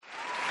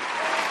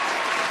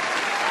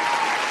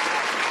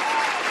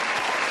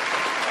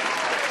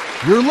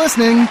You're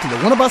listening to the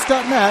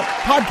OneOfUs.net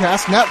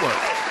podcast network.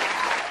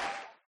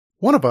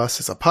 One of Us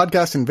is a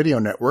podcast and video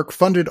network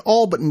funded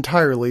all but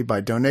entirely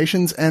by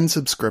donations and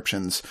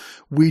subscriptions.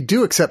 We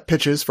do accept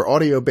pitches for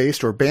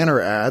audio-based or banner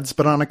ads,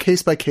 but on a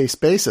case-by-case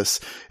basis.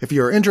 If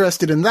you are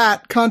interested in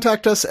that,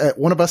 contact us at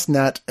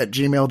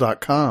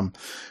oneofusnet@gmail.com.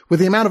 With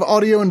the amount of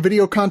audio and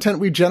video content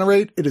we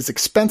generate, it is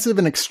expensive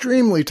and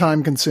extremely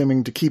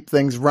time-consuming to keep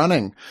things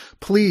running.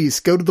 Please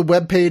go to the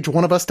webpage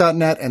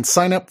oneofus.net and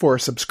sign up for a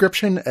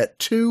subscription at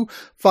 $2,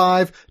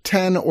 $5,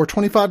 $10, or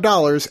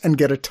 $25 and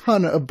get a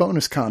ton of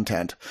bonus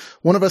content.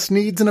 One of Us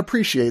needs and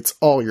appreciates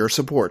all your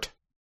support.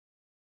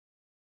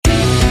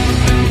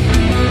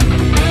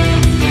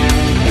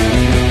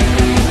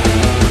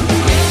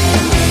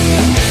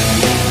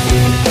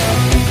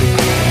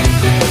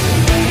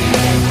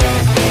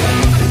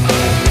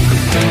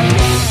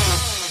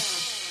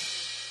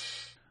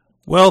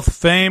 Wealth,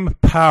 fame,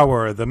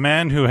 power, the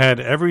man who had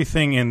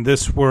everything in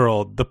this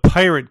world, the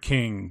Pirate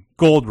King,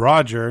 Gold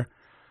Roger,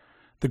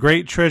 the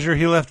great treasure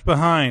he left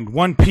behind,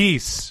 One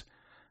Piece,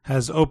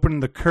 has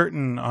opened the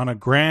curtain on a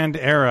grand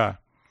era.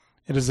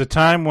 It is a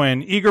time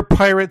when eager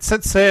pirates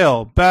set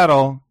sail,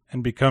 battle,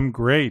 and become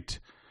great.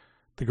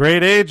 The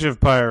great age of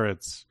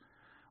pirates.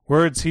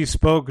 Words he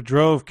spoke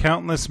drove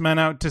countless men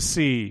out to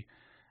sea,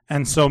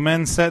 and so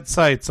men set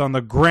sights on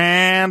the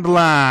Grand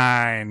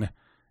Line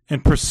in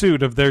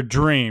pursuit of their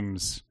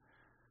dreams.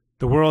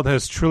 The world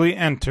has truly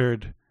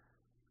entered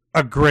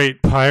a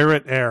great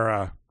pirate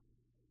era.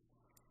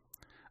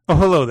 Oh,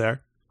 hello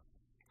there.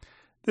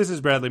 This is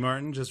Bradley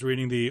Martin, just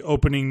reading the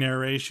opening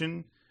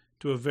narration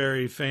to a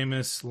very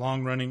famous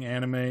long-running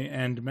anime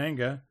and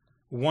manga,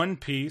 One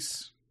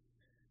Piece,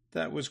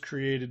 that was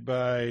created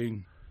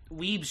by...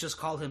 Weebs just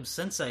call him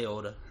Sensei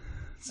Oda.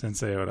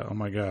 Sensei Oda, oh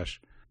my gosh.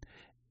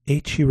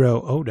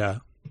 Eiichiro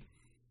Oda.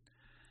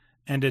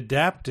 And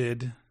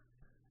adapted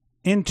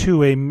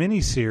into a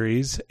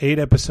miniseries, 8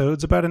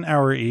 episodes, about an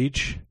hour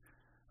each,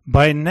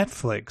 by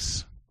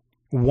Netflix.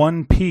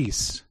 One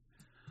Piece.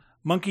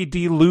 Monkey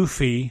D.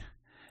 Luffy,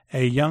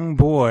 a young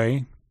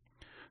boy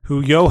who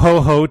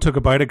yo-ho-ho took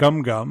a bite of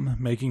gum-gum,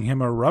 making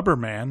him a rubber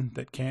man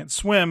that can't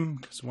swim,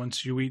 because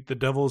once you eat the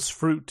devil's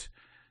fruit,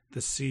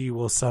 the sea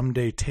will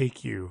someday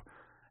take you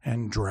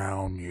and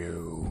drown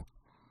you.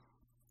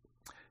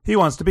 He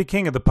wants to be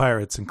king of the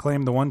pirates and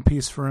claim the One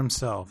Piece for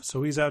himself,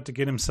 so he's out to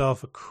get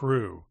himself a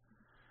crew.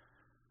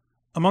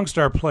 Amongst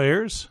our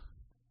players,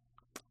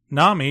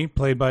 Nami,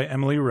 played by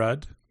Emily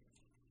Rudd.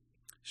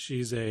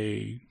 She's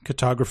a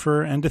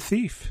cartographer and a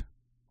thief.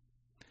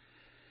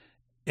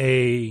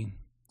 A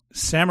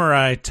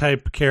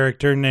samurai-type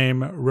character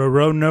named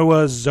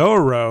Roronoa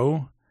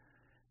Zoro,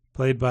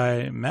 played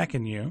by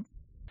Makinyu.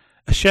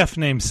 A chef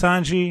named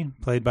Sanji,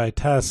 played by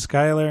Taz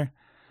Skylar.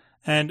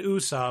 And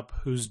Usopp,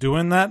 who's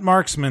doing that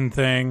marksman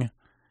thing,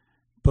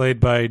 played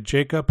by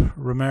Jacob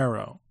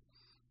Romero.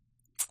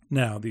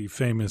 Now, the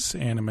famous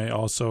anime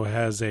also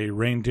has a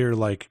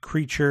reindeer-like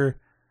creature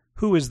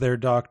who is their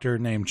doctor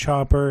named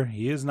Chopper.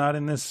 He is not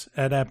in this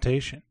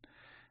adaptation.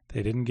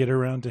 They didn't get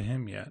around to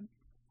him yet.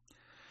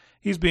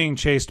 He's being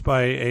chased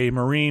by a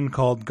Marine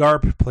called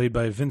Garp, played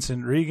by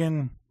Vincent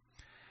Regan,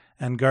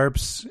 and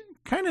Garp's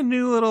kind of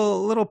new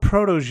little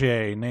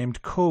protege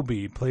named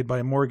Kobe, played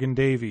by Morgan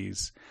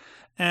Davies,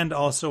 and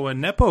also a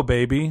Nepo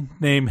baby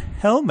named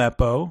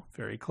Helmeppo,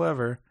 very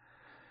clever,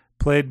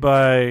 played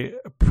by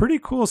a pretty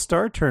cool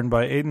star turn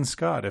by Aidan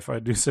Scott, if I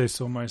do say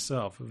so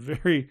myself.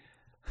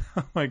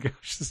 Oh my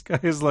gosh, this guy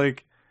is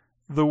like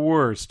the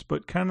worst,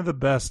 but kind of the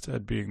best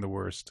at being the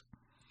worst.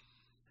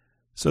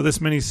 So this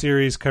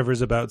miniseries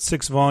covers about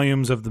 6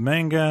 volumes of the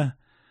manga,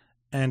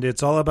 and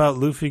it's all about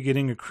Luffy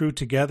getting a crew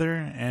together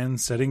and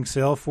setting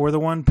sail for the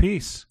One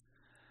Piece.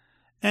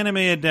 Anime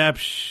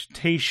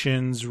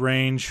adaptations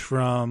range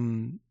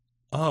from,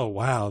 oh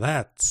wow,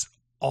 that's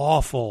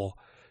awful,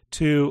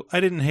 to I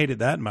didn't hate it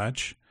that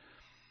much.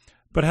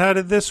 But how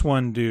did this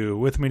one do?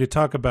 With me to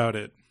talk about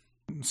it,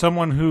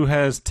 someone who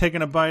has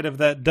taken a bite of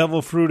that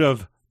devil fruit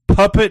of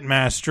puppet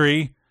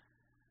mastery,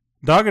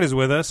 Doggett is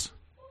with us.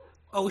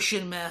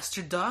 Ocean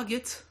Master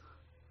Doggett.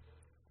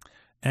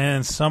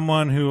 And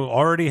someone who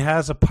already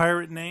has a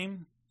pirate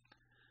name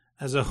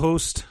as a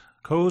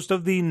co-host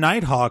of the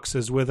Nighthawks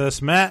is with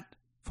us. Matt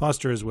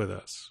Foster is with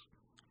us.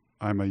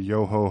 I'm a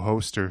yo-ho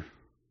hoster.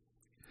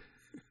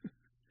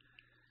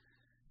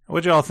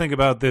 What y'all think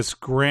about this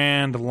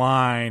Grand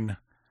Line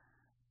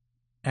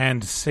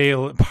and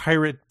sail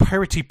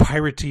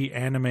piratey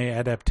anime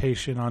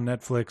adaptation on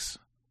Netflix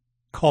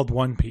called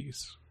One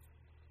Piece?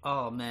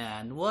 Oh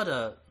man, what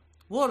a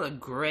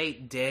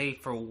great day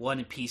for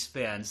One Piece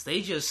fans.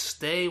 They just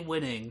stay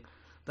winning.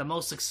 The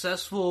most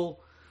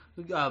successful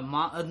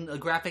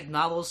graphic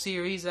novel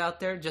series out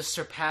there, just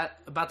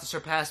about to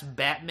surpass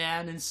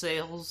Batman in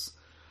sales.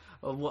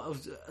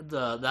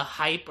 The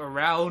hype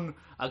around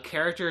a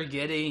character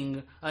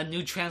getting a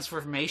new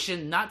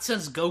transformation, not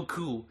since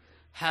Goku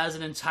has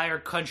an entire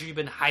country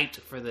been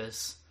hyped for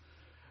this.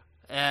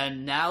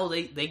 And now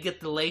they get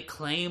to lay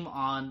claim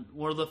on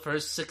one of the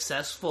first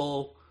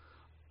successful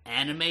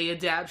anime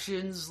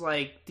adaptations,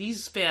 like,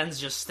 these fans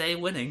just stay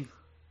winning.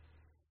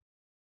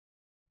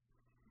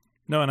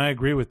 No, and I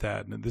agree with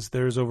that.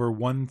 There's over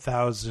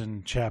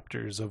 1,000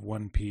 chapters of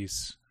One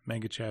Piece,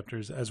 manga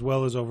chapters, as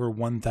well as over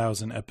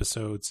 1,000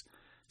 episodes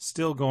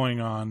still going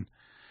on.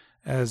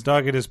 As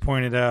Doggett has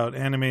pointed out,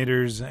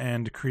 animators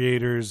and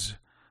creators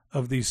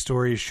of these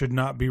stories should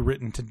not be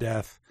written to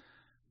death.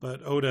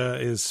 But Oda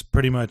is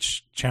pretty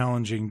much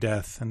challenging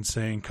death and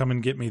saying, come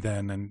and get me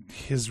then. And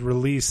his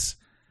release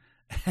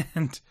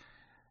and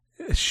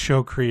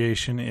show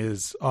creation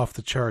is off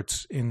the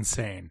charts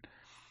insane.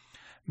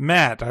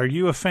 Matt, are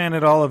you a fan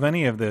at all of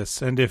any of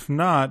this? And if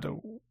not,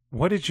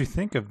 what did you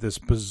think of this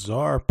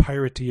bizarre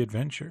piratey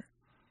adventure?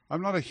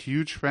 I'm not a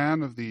huge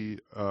fan of the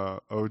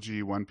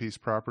OG One Piece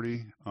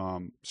property,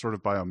 sort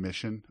of by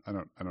omission. I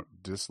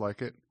don't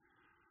dislike it.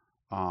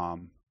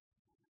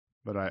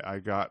 But I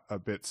got a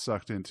bit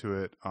sucked into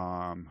it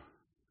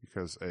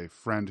because a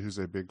friend who's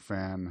a big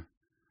fan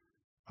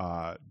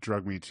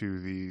drug me to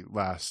the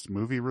last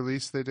movie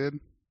release they did.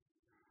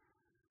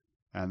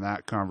 And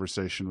that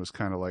conversation was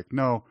kind of like,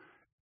 no,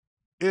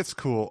 it's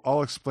cool.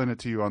 I'll explain it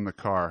to you on the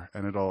car,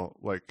 and it'll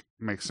like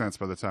make sense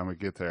by the time we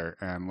get there.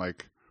 And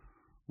like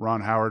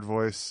Ron Howard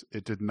voice,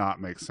 it did not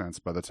make sense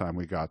by the time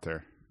we got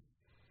there.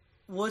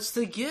 What's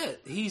to get?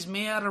 He's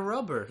made out of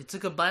rubber. He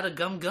took a bite of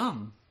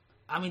gum.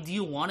 I mean, do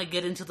you want to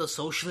get into the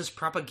socialist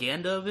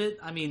propaganda of it?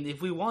 I mean, if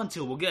we want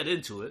to, we'll get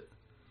into it.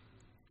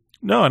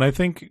 No, and I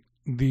think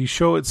the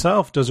show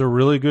itself does a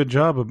really good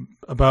job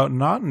about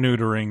not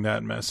neutering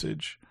that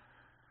message.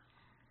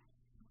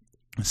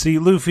 See,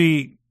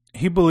 Luffy,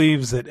 he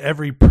believes that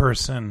every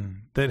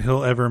person that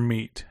he'll ever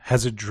meet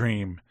has a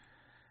dream.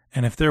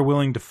 And if they're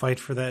willing to fight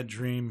for that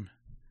dream,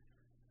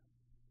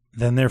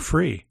 then they're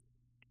free.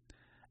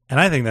 And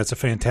I think that's a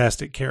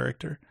fantastic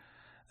character.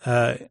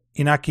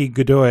 Inaki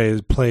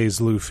Godoy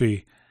plays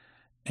Luffy.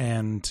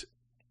 And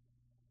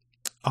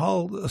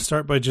I'll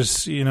start by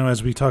just,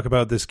 as we talk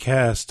about this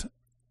cast,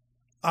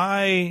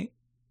 I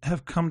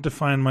have come to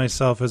find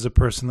myself as a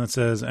person that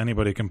says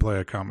anybody can play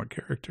a comic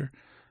character.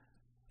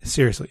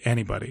 Seriously,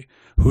 anybody.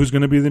 Who's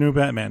going to be the new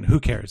Batman? Who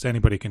cares?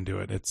 Anybody can do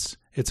it. It's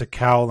a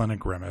cowl and a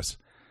grimace.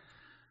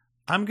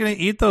 I'm going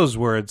to eat those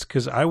words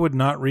because I would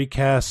not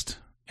recast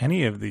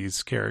any of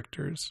these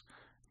characters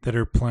that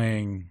are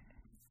playing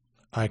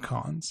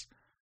icons.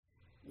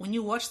 When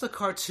you watch the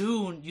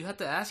cartoon, you have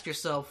to ask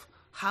yourself,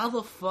 how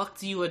the fuck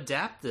do you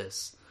adapt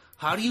this?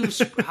 How do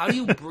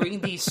you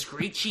bring these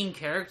screeching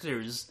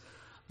characters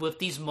with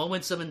these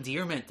moments of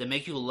endearment that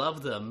make you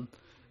love them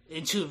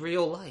into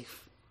real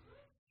life?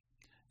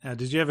 Now,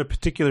 did you have a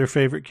particular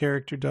favorite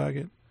character,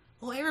 Doggett?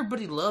 Well,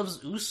 everybody loves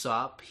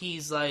Usopp.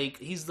 He's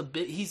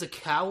a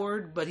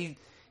coward, but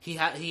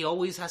he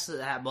always has to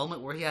that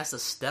moment where he has to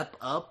step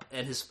up,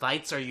 and his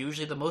fights are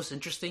usually the most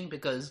interesting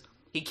because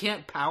he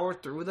can't power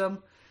through them.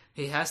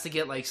 He has to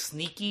get like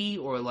sneaky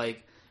or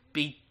like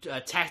be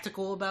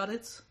tactical about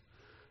it.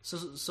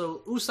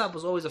 So Usopp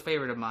was always a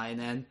favorite of mine,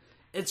 and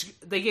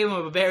they gave him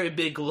a very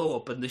big glow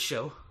up in the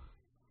show.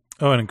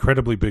 Oh, an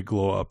incredibly big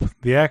glow up.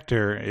 The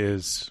actor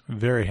is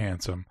very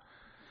handsome.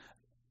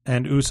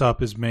 And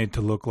Usopp is made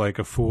to look like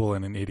a fool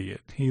and an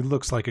idiot. He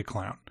looks like a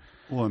clown.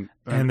 Well,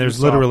 and there's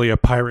Usopp, literally a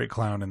pirate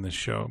clown in this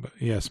show. But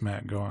yes,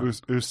 Matt, go on.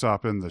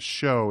 Usopp in the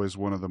show is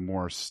one of the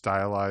more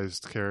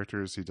stylized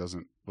characters. He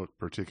doesn't look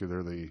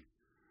particularly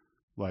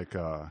like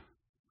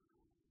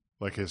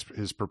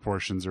his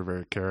proportions are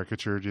very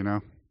caricatured,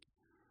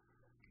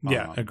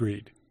 Yeah,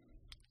 agreed.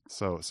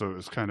 So it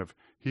was kind of,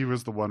 he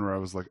was the one where I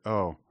was like,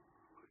 oh,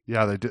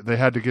 yeah, they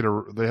had to get a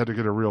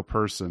real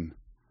person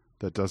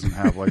that doesn't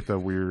have like the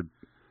weird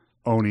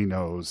Oni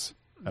nose.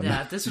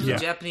 Yeah, if this was a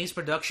Japanese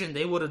production,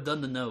 they would have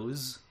done the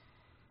nose.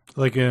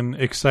 Like an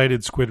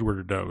excited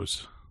Squidward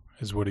nose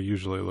is what it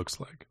usually looks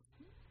like.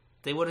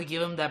 They would have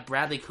given him that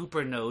Bradley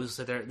Cooper nose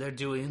that they're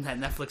doing in that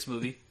Netflix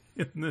movie.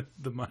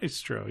 the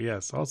Maestro,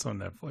 yes, also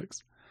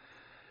Netflix.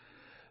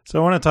 So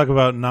I want to talk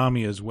about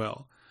Nami as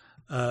well.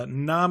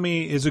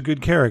 Nami is a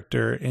good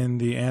character in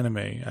the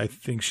anime. I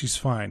think she's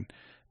fine.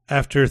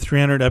 After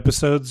 300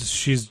 episodes,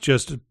 she's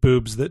just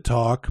boobs that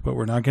talk, but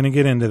we're not going to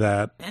get into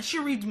that. And she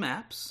reads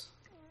maps.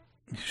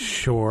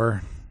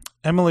 Sure.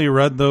 Emily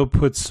Rudd, though,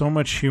 puts so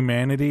much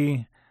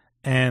humanity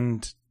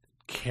and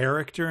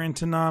character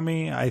into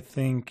Nami. I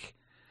think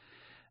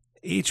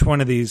each one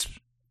of these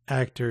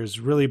actors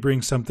really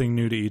brings something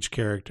new to each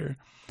character.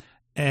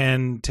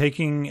 And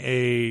taking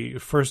a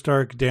first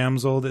arc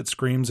damsel that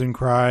screams and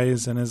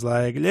cries and is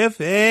like,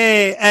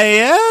 Luffy,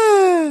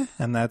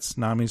 and that's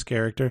Nami's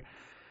character,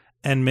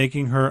 and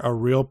making her a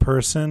real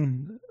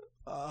person,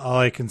 all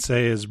I can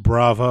say is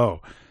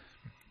bravo.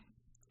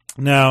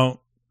 Now,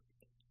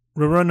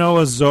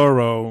 Roronoa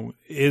Zoro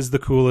is the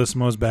coolest,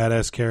 most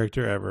badass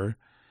character ever.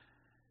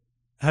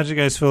 How'd you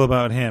guys feel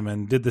about him?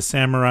 And did the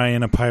samurai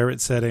in a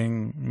pirate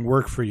setting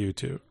work for you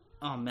two?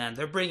 Oh man,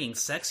 they're bringing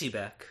sexy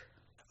back.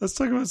 Let's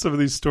talk about some of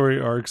these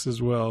story arcs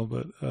as well.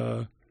 But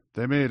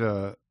they made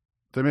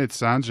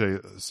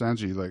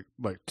Sanji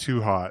like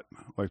too hot.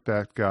 Like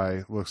that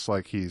guy looks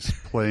like he's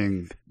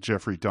playing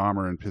Jeffrey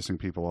Dahmer and pissing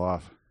people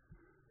off.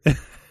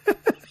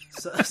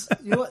 So,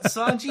 you know what,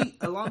 Sanji,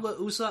 along with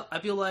Usopp, I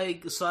feel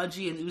like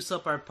Sanji and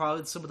Usopp are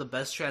probably some of the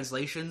best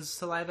translations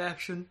to live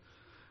action.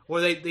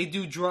 Where they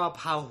do drop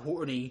how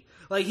horny.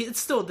 Like, it's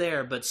still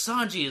there, but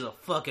Sanji is a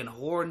fucking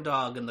horn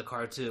dog in the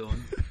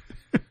cartoon.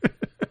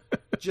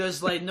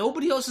 Just, like,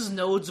 nobody else's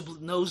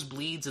nose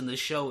bleeds in the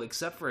show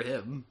except for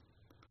him.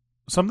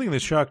 Something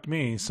that shocked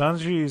me,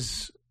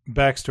 Sanji's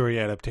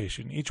backstory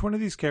adaptation. Each one of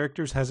these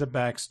characters has a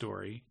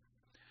backstory.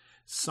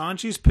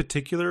 Sanji's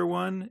particular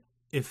one,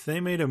 if they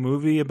made a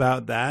movie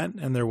about that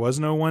and there was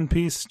no One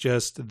Piece,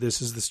 just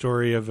this is the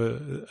story of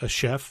a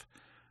chef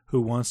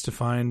who wants to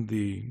find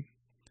the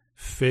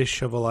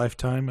fish of a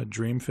lifetime, a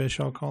dream fish,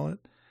 I'll call it.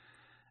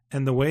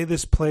 And the way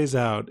this plays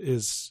out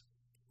is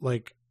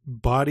like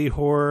body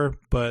horror,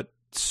 but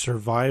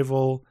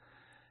survival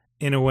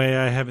in a way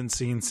I haven't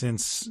seen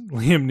since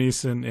Liam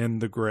Neeson in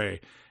The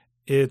Grey.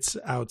 It's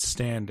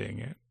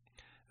outstanding.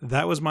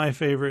 That was my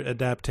favorite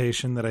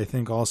adaptation that I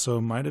think also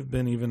might have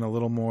been even a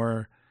little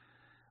more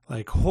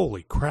like,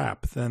 holy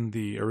crap, than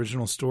the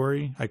original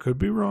story. I could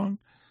be wrong.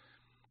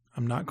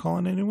 I'm not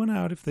calling anyone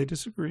out if they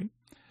disagree.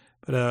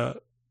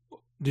 But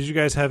did you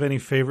guys have any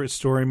favorite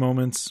story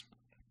moments?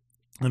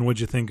 And what'd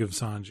you think of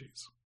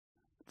Sanji's?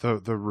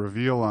 The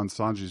reveal on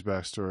Sanji's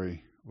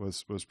backstory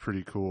was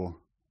pretty cool.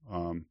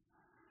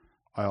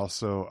 I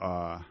also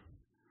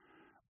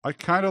I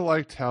kind of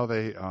liked how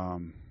they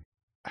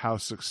how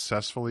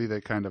successfully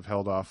they kind of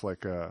held off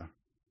like the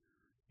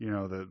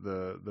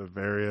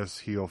various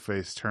heel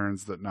face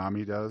turns that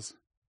Nami does.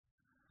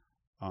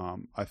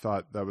 I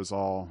thought that was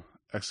all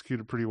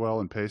executed pretty well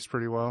and paced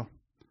pretty well.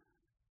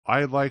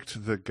 I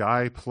liked the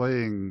guy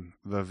playing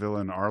the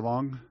villain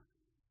Arlong.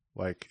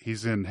 Like,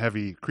 he's in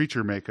heavy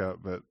creature makeup,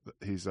 but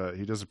he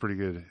does a pretty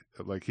good,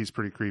 like, he's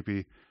pretty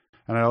creepy.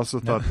 And I also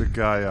thought the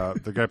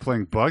guy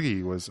playing Buggy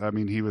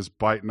he was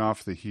biting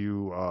off the he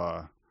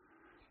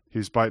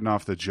was biting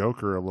off the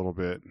Joker a little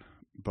bit,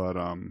 but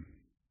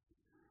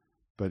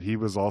he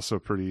was also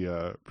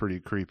pretty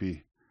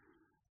creepy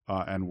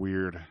and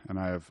weird. And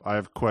I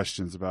have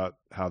questions about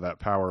how that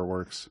power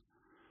works.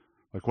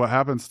 Like, what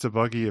happens to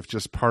Buggy if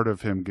just part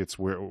of him gets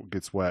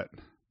wet?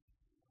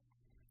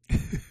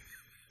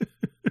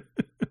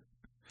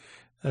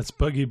 That's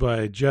Buggy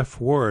by Jeff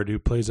Ward, who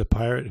plays a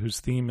pirate whose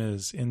theme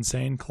is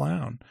Insane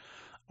Clown.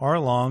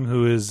 Arlong,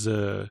 who is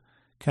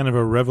kind of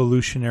a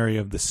revolutionary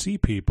of the Sea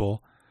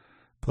People,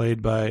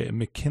 played by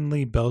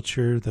McKinley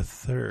Belcher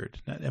III.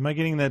 Now, am I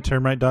getting that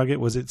term right, Doggett?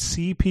 Was it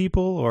Sea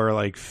People or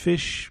like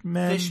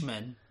Fishmen?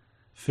 Fishmen.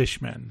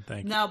 Fishmen,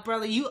 thank you. Now,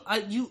 brother,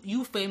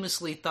 you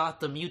famously thought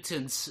the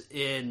mutants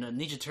in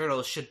Ninja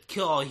Turtles should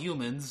kill all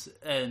humans,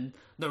 and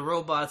the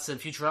robots in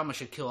Futurama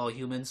should kill all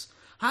humans.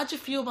 How'd you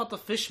feel about the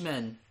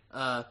Fishmen?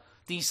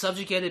 These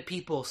subjugated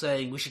people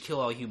saying we should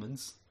kill all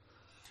humans.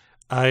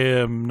 I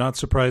am not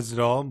surprised at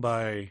all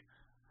by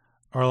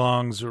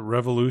Arlong's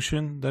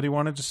revolution that he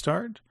wanted to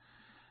start.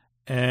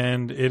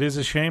 And it is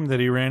a shame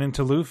that he ran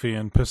into Luffy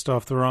and pissed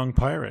off the wrong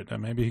pirate.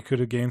 Maybe he could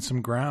have gained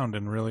some ground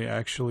and really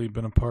actually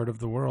been a part of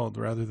the world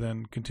rather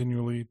than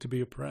continually to be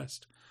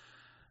oppressed.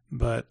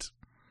 But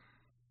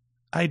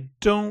I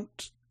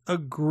don't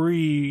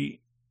agree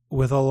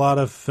with a lot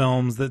of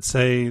films that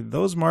say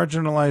those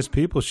marginalized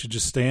people should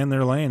just stay in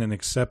their lane and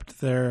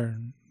accept their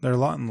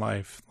lot in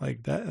life.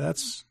 Like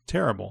that's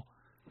terrible.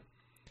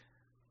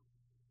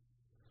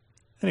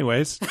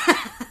 Anyways.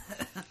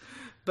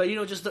 But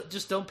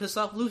just don't piss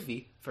off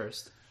Luffy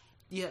first.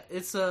 Yeah,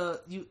 it's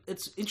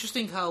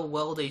interesting how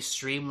well they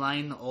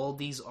streamline all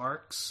these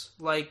arcs.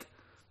 Like,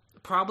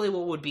 probably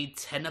what would be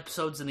 10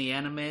 episodes in the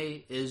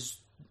anime is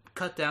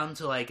cut down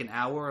to like an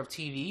hour of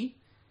TV.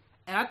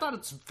 And I thought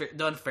it's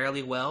done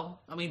fairly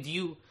well. I mean, do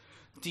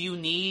you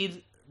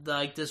need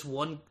like this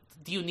one?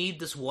 Do you need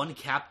this one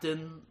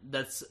captain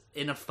that's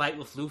in a fight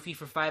with Luffy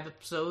for 5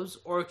 episodes,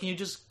 or can you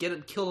just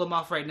kill him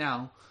off right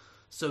now,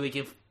 so we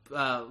can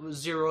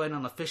zero in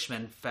on the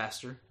Fishmen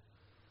faster?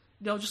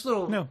 Just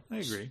little. No, I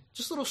agree.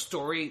 Just little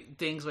story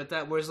things like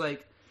that. Where it's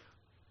like,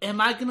 am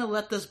I gonna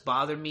let this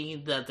bother me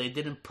that they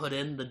didn't put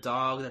in the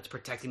dog that's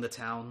protecting the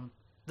town,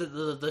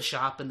 the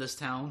shop in this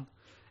town?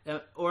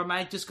 Or am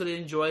I just going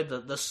to enjoy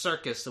the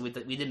circus that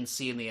we didn't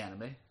see in the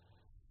anime?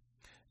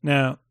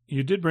 Now,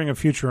 you did bring up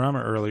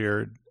Futurama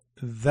earlier.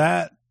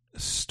 That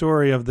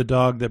story of the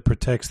dog that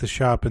protects the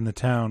shop in the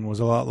town was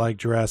a lot like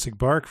Jurassic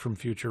Park from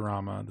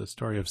Futurama, the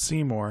story of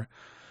Seymour.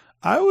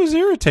 I was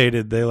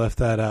irritated they left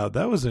that out.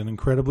 That was an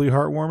incredibly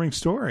heartwarming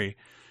story.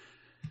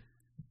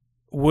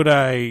 Would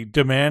I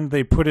demand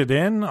they put it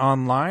in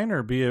online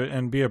or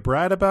be a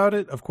brat about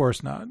it? Of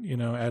course not.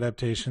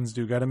 Adaptations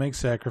do got to make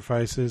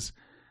sacrifices.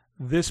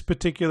 This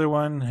particular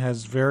one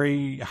has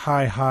very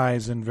high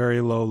highs and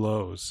very low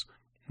lows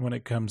when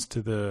it comes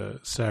to the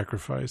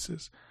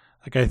sacrifices.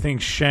 Like, I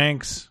think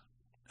Shanks,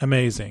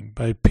 amazing,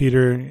 by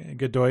Peter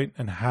Godoy,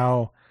 and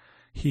how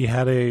he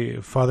had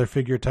a father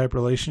figure type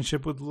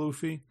relationship with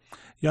Luffy.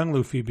 Young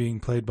Luffy being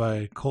played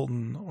by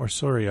Colton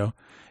Osorio.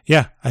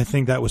 Yeah, I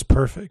think that was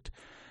perfect.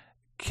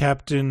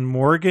 Captain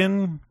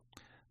Morgan,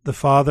 the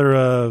father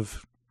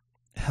of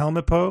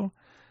Helmeppo,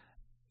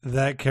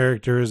 that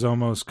character is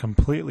almost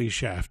completely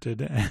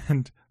shafted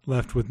and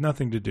left with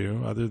nothing to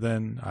do other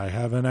than, I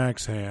have an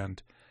axe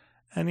hand.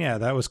 And yeah,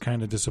 that was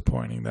kind of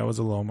disappointing. That was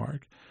a low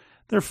mark.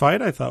 Their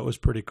fight, I thought, was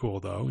pretty cool,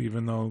 though,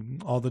 even though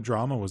all the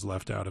drama was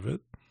left out of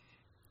it.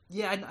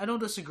 Yeah, I don't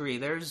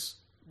disagree.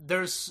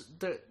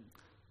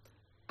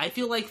 I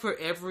feel like for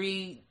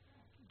every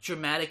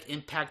dramatic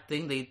impact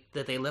thing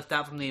that they left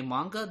out from the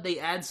manga, they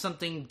add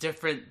something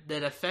different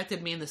that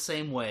affected me in the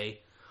same way.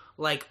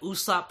 Like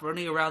Usopp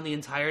running around the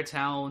entire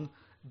town,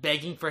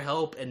 begging for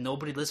help, and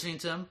nobody listening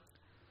to him.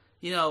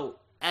 You know,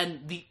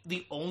 and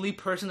the only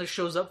person that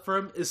shows up for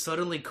him is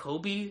suddenly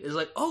Kobe. Is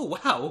like, oh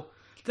wow,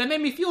 that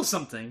made me feel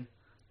something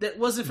that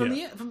wasn't from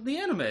the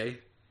anime.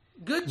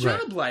 Good job,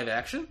 right. Live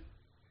action.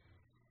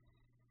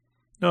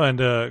 No,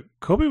 and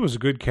Kobe was a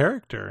good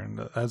character.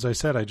 And as I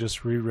said, I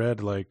just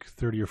reread like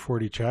 30 or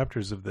 40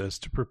 chapters of this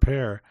to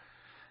prepare.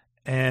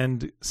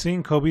 And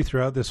seeing Kobe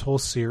throughout this whole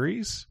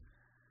series,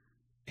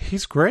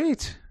 he's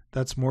great.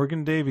 That's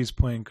Morgan Davies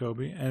playing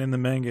Kobe. And in the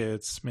manga,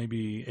 it's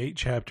maybe 8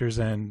 chapters,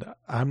 and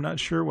I'm not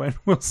sure when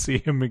we'll see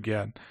him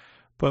again.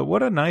 But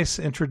what a nice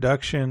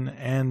introduction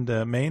and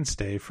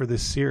mainstay for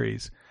this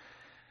series.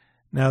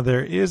 Now,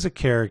 there is a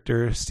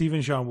character,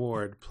 Stephen Jean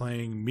Ward,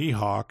 playing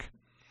Mihawk.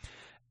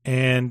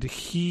 And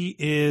he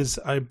is,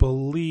 I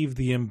believe,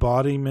 the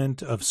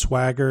embodiment of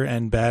swagger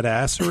and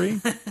badassery.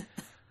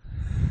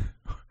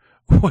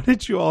 What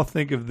did you all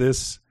think of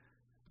this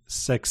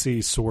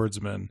sexy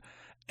swordsman?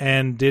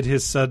 And did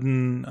his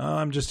sudden,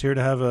 I'm just here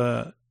to have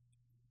a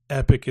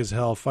epic as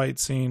hell fight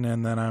scene,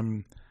 and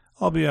then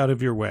I'll be out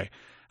of your way.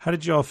 How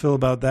did you all feel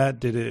about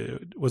that?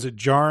 Was it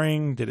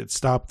jarring? Did it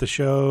stop the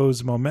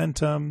show's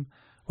momentum?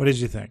 What did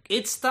you think?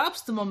 It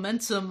stops the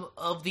momentum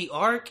of the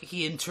arc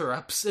he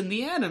interrupts in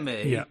the anime.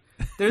 Yeah.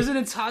 There's an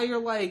entire,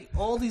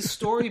 all these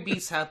story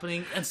beats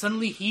happening, and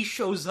suddenly he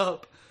shows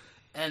up,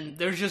 and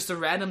there's just a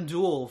random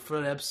duel for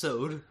an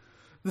episode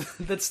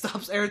that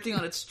stops everything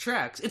on its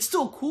tracks. It's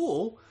still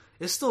cool.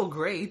 It's still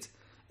great.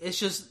 It's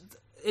just,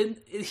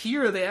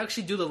 here they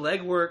actually do the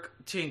legwork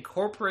to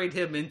incorporate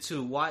him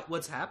into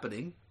what's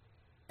happening,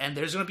 and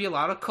there's going to be a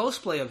lot of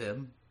cosplay of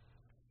him.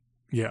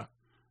 Yeah.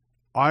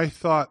 I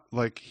thought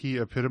he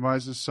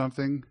epitomizes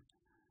something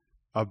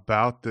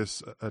about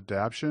this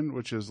adaptation,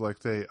 which is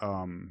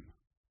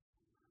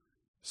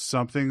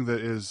something that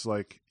is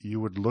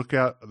you would look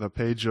at the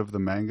page of the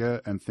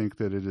manga and think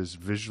that it is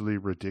visually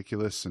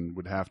ridiculous and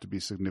would have to be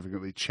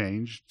significantly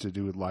changed to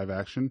do with live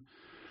action.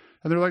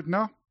 And they're like,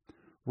 no,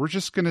 we're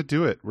just going to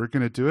do it. We're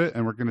going to do it,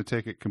 and we're going to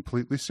take it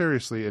completely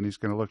seriously, and he's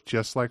going to look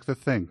just like the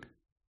Thing.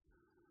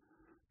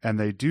 And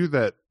they do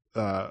that.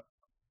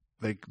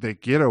 They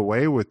get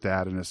away with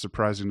that in a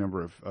surprising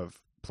number of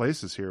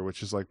places here,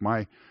 which is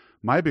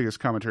my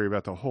biggest commentary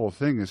about the whole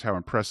thing is how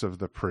impressive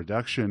the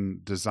production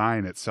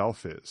design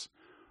itself is.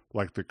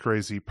 Like the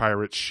crazy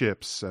pirate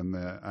ships and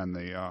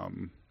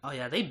the Oh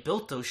yeah, they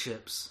built those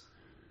ships.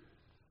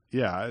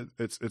 Yeah,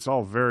 it's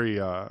all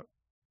very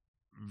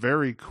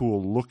very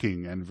cool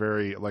looking, and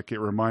very it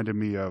reminded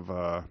me of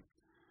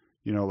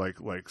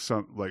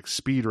some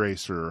Speed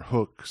Racer or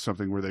Hook,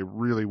 something where they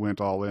really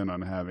went all in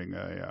on having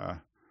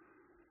a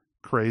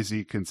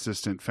crazy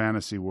consistent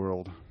fantasy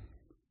world.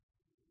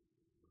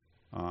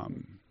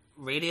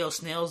 Radio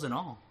snails and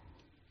all.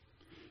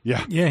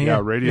 Yeah.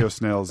 Radio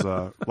snails.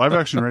 Live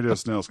action radio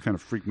snails kind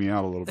of freaked me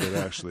out a little bit.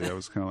 Actually, I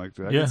was kind of like,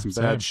 did I get some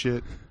bad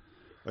shit?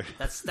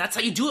 That's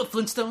how you do it,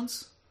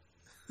 Flintstones.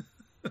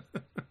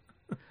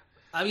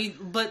 I mean,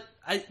 but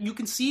you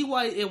can see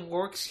why it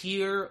works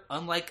here,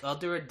 unlike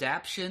other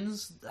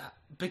adaptations,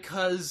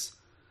 because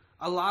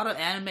a lot of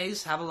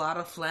animes have a lot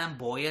of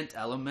flamboyant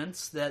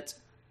elements that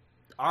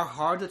are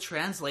hard to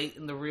translate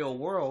in the real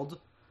world,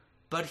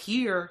 but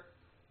here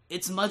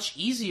it's much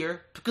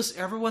easier because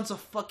everyone's a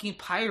fucking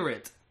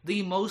pirate.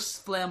 The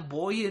most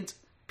flamboyant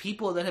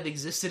people that have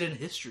existed in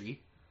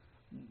history.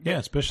 Yeah,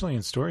 especially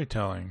in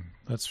storytelling.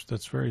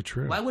 That's very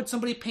true. Why would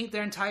somebody paint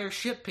their entire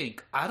ship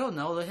pink? I don't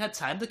know. They had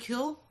time to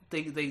kill?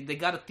 They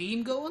got a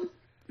theme going?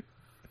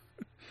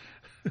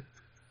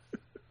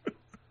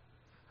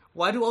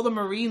 Why do all the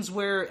Marines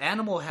wear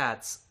animal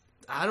hats?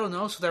 I don't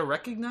know, so they're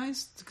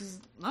recognized? Because,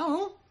 I don't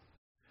know.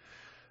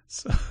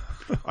 So...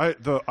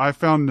 I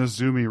found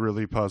Nezumi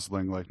really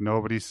puzzling.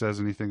 Nobody says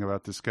anything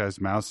about this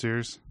guy's mouse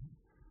ears.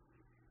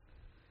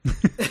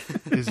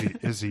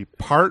 Is he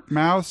part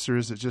mouse, or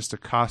is it just a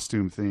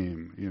costume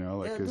theme?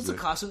 It's a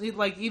costume.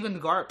 Even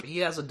Garp, he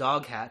has a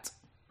dog hat.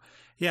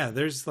 Yeah,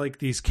 there's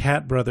these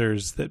cat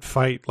brothers that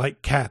fight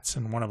like cats,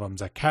 and one of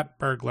them's a cat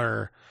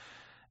burglar.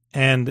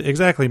 And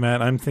exactly,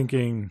 Matt, I'm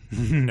thinking,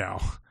 no,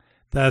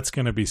 that's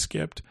going to be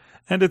skipped.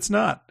 And it's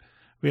not.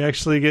 We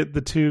actually get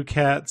the two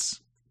cat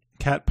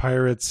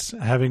pirates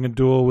having a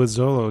duel with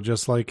Zolo,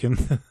 just like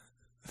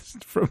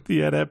from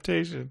the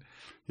adaptation.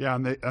 Yeah,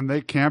 and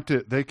they camped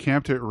it. They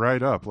camped it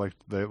right up,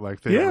 they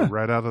were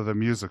right out of the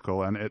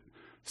musical, and it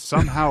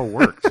somehow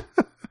worked.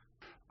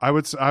 I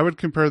would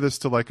compare this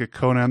to a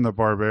Conan the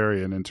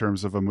Barbarian in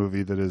terms of a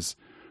movie that is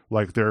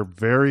they're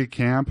very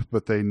camp,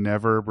 but they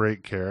never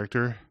break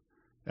character.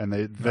 and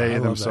I they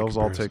love themselves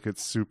that all comparison. take it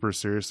super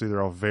seriously.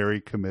 They're all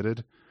very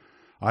committed.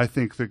 I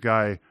think the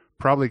guy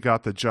probably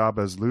got the job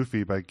as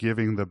Luffy by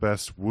giving the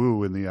best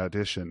woo in the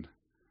audition,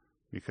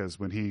 because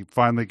when he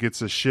finally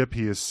gets a ship,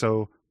 he is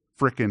so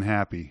freaking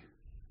happy.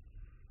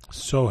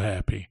 So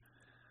happy.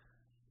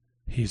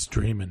 He's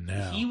dreaming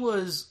now. He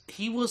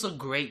was a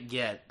great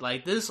get.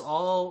 Like, this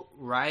all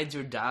rides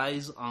or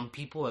dies on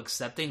people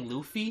accepting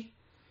Luffy,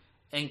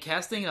 and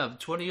casting a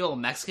 20-year-old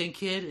Mexican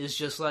kid is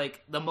just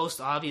like the most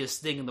obvious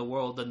thing in the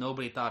world that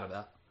nobody thought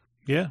about.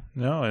 Yeah,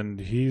 no, and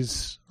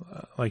he's,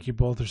 like you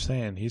both are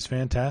saying, he's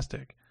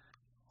fantastic.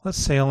 Let's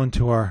sail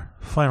into our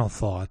final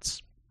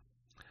thoughts.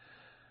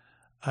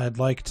 I'd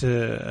like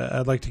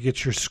to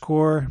get your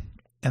score,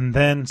 and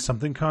then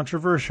something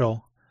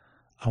controversial.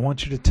 I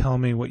want you to tell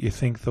me what you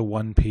think the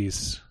One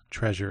Piece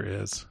treasure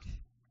is.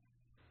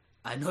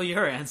 I know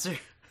your answer.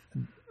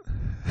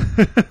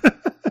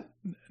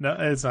 No,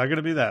 it's not going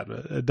to be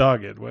that.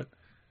 Dogged. What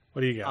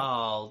do you got?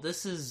 Oh,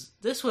 this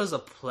was a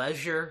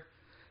pleasure.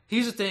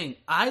 Here's the thing.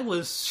 I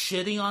was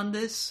shitting on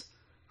this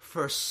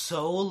for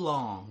so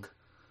long.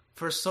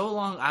 For so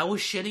long, I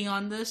was shitting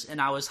on this, and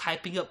I was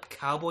hyping up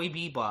Cowboy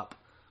Bebop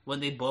when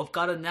they both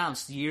got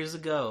announced years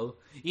ago.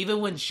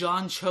 Even when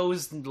John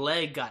Cho's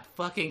leg got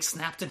fucking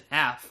snapped in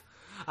half.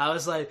 I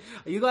was like,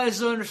 you guys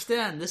don't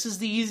understand. This is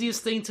the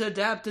easiest thing to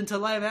adapt into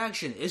live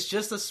action. It's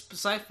just a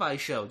sci-fi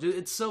show. Dude,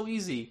 it's so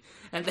easy.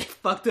 And they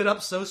fucked it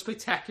up so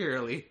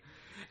spectacularly.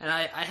 And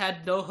I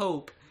had no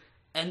hope.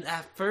 And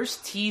that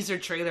first teaser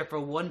trailer for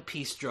One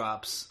Piece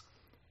drops.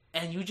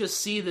 And you just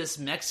see this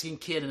Mexican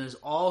kid and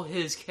all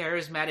his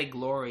charismatic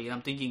glory. And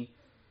I'm thinking,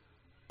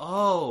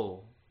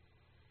 oh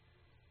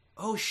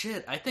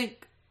shit, I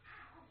think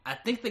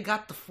they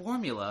got the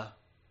formula.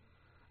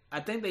 I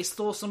think they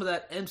stole some of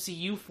that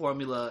MCU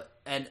formula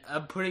and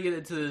I'm putting it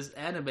into this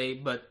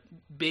anime, but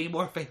being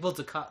more faithful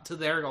to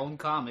their own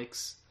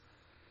comics.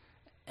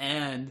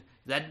 And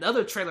that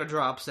other trailer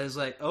drops and it's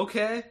like,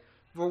 okay,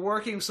 we're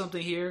working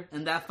something here.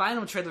 And that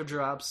final trailer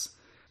drops.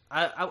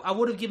 I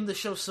would have given the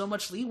show so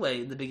much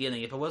leeway in the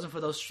beginning if it wasn't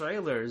for those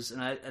trailers.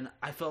 And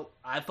I felt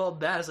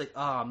bad. It's like,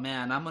 oh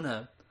man, I'm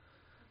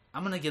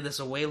gonna give this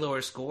a way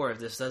lower score if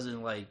this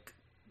doesn't like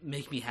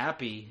make me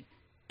happy.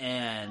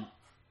 And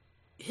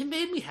it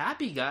made me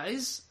happy,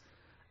 guys.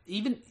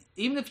 Even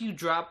if it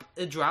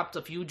dropped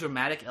a few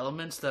dramatic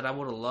elements that I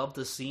would have loved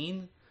to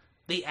seen,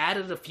 they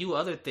added a few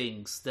other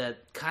things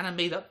that kind of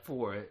made up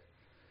for it.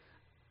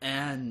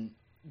 And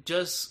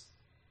just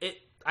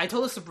I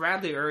told this to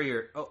Bradley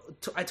earlier.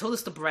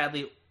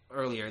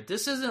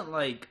 This isn't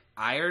like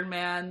Iron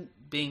Man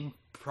being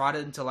brought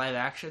into live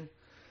action.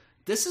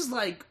 This is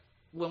like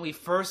when we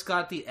first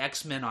got the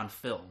X-Men on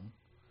film.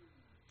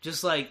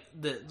 Just like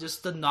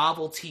the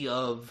novelty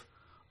of,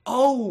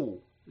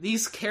 oh,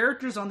 these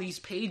characters on these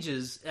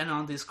pages and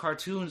on these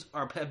cartoons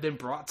have been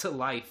brought to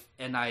life,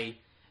 and I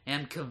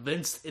am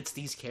convinced it's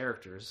these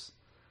characters.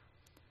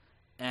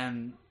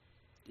 And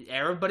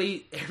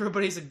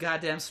everybody's a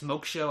goddamn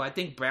smoke show. I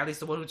think Bradley's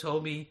the one who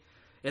told me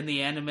in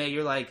the anime,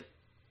 you're like,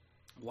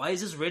 why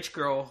is this rich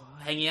girl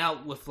hanging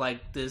out with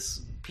like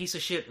this piece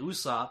of shit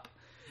Usopp?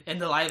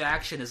 And the live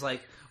action is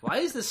like, why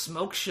is this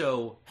smoke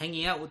show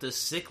hanging out with this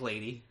sick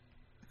lady?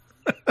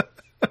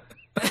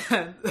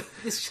 And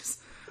it's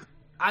just,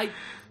 I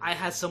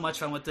had so much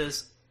fun with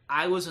this.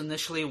 I was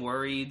initially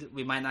worried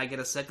we might not get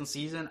a second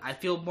season. I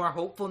feel more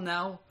hopeful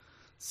now,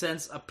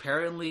 since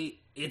apparently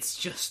it's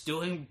just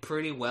doing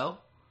pretty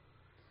well.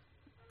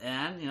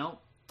 And,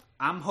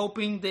 I'm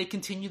hoping they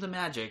continue the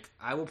magic.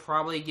 I will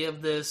probably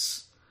give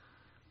this,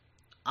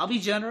 I'll be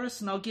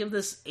generous, and I'll give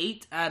this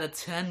 8 out of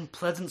 10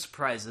 pleasant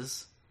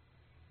surprises.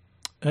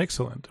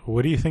 Excellent.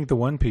 What do you think the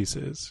One Piece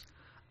is?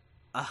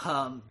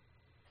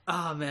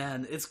 Oh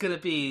man, it's gonna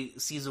be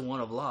season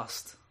 1 of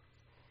Lost.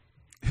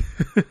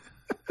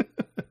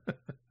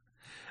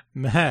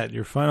 Matt,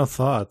 your final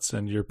thoughts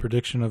and your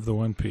prediction of the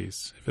One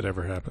Piece, if it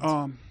ever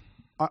happens.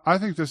 I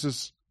think this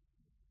is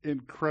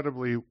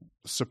incredibly,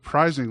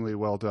 surprisingly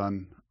well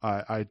done.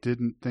 I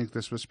didn't think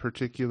this was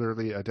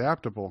particularly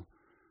adaptable.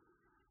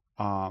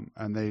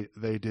 And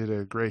they did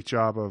a great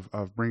job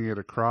of bringing it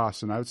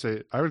across. And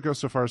I would go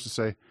so far as to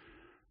say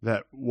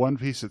that One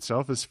Piece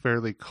itself is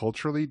fairly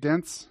culturally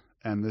dense,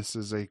 and this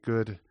is a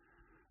good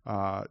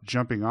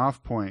jumping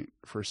off point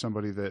for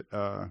somebody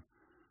that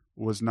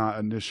was not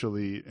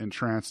initially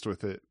entranced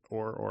with it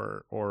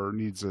or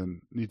needs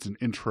an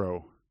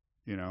intro.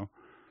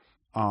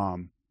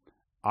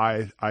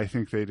 I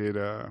think they did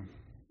a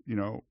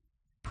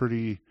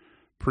pretty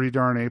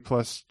darn A+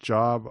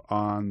 job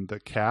on the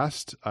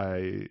cast.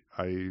 I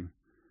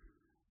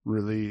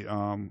really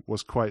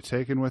was quite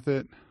taken with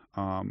it.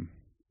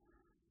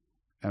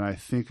 And I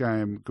think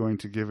I'm going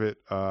to give it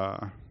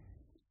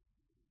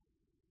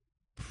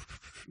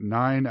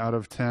 9 out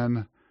of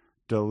 10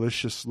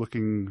 delicious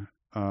looking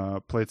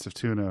plates of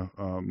tuna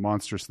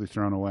monstrously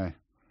thrown away.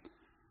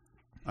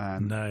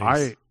 And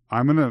nice.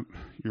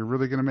 You're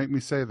really gonna make me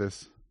say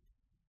this.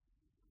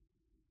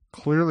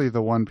 Clearly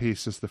the One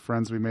Piece is the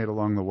friends we made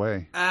along the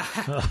way.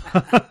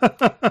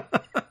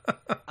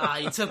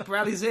 You took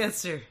Bradley's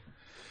answer.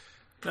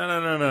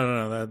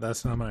 No.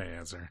 That's not my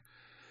answer.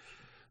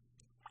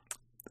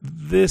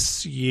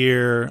 This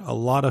year, a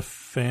lot of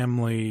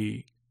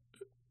family,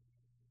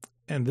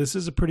 and this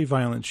is a pretty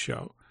violent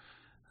show,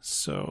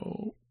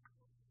 so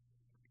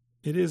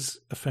it is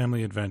a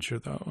family adventure,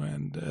 though,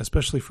 and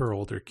especially for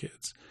older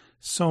kids.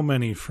 So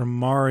many, from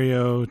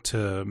Mario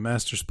to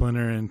Master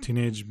Splinter and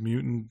Teenage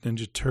Mutant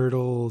Ninja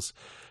Turtles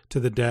to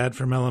the dad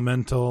from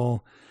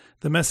Elemental.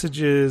 The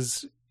message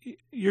is,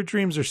 your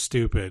dreams are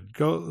stupid.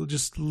 Go,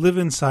 just live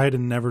inside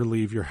and never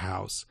leave your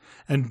house.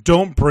 And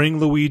don't bring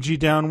Luigi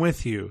down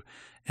with you.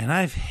 And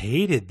I've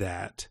hated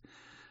that.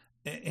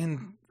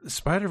 In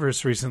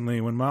Spider-Verse recently,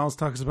 when Miles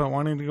talks about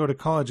wanting to go to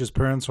college, his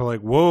parents are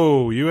like,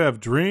 whoa, you have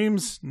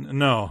dreams?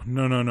 No.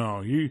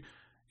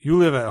 You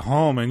live at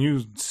home and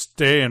you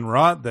stay and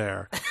rot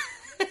there.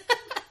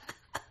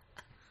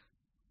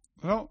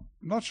 Well,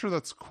 I'm not sure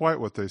that's quite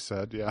what they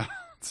said, yeah.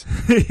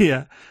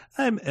 Yeah,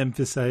 I'm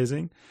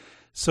emphasizing.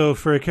 So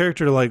for a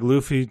character like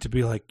Luffy to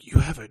be like, you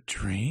have a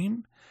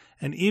dream?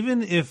 And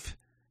even if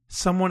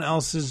someone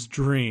else's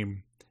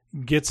dream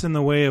gets in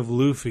the way of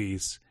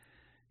Luffy's,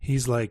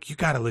 he's like, you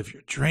got to live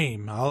your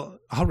dream. I'll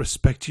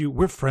respect you.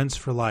 We're friends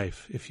for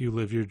life if you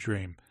live your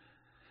dream.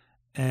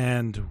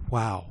 And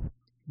wow,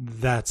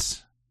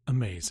 that's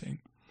amazing.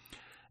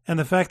 And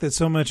the fact that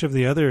so much of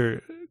the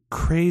other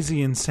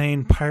crazy,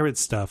 insane pirate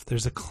stuff,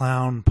 there's a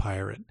clown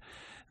pirate.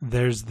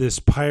 There's this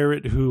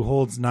pirate who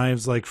holds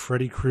knives like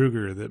Freddy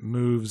Krueger that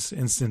moves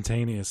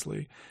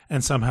instantaneously,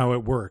 and somehow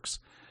it works.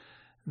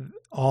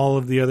 All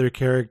of the other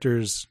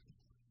characters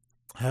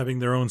having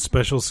their own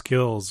special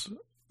skills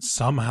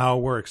somehow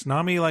works.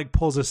 Nami like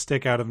pulls a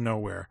stick out of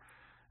nowhere,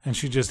 and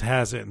she just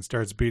has it and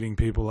starts beating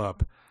people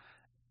up.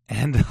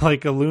 And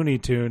like a Looney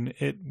Tune,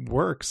 it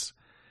works.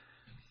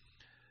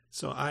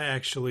 So I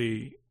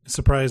actually,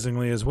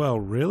 surprisingly as well,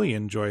 really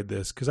enjoyed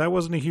this because I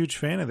wasn't a huge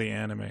fan of the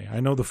anime. I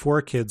know the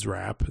 4Kids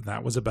rap, and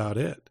that was about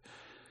it.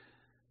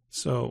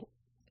 So,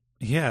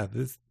 yeah,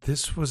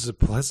 this was a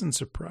pleasant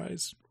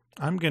surprise.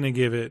 I'm going to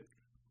give it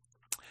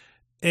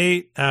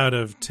 8 out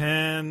of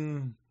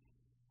 10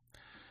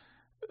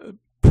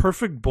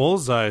 perfect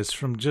bullseyes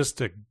from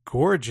just a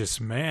gorgeous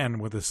man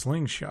with a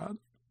slingshot.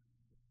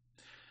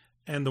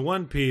 And the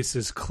One Piece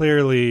is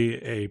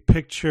clearly a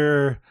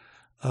picture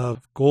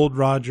of Gold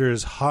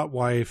Roger's hot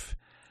wife,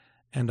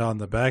 and on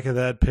the back of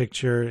that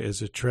picture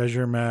is a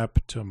treasure map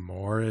to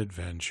more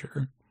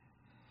adventure.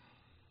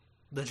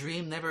 The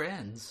dream never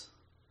ends.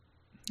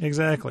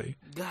 Exactly.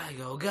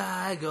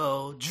 Gotta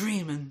go,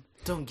 dreaming.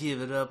 Don't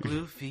give it up,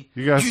 Luffy.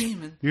 You guys,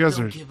 dreaming. you guys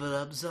Don't are, give it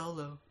up,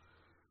 Zolo.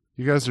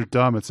 You guys are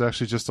dumb. It's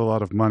actually just a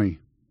lot of money.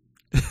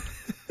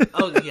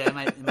 Oh yeah, it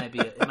might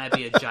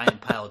be a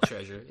giant pile of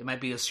treasure. It might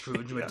be a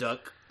Scrooge McDuck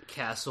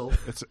castle.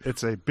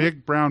 It's a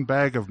big brown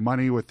bag of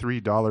money with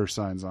 $3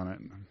 signs on it.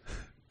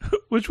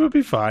 Which would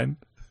be fine.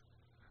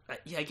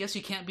 Yeah, I guess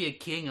you can't be a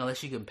king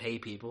unless you can pay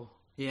people.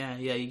 Yeah,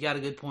 you got a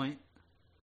good point.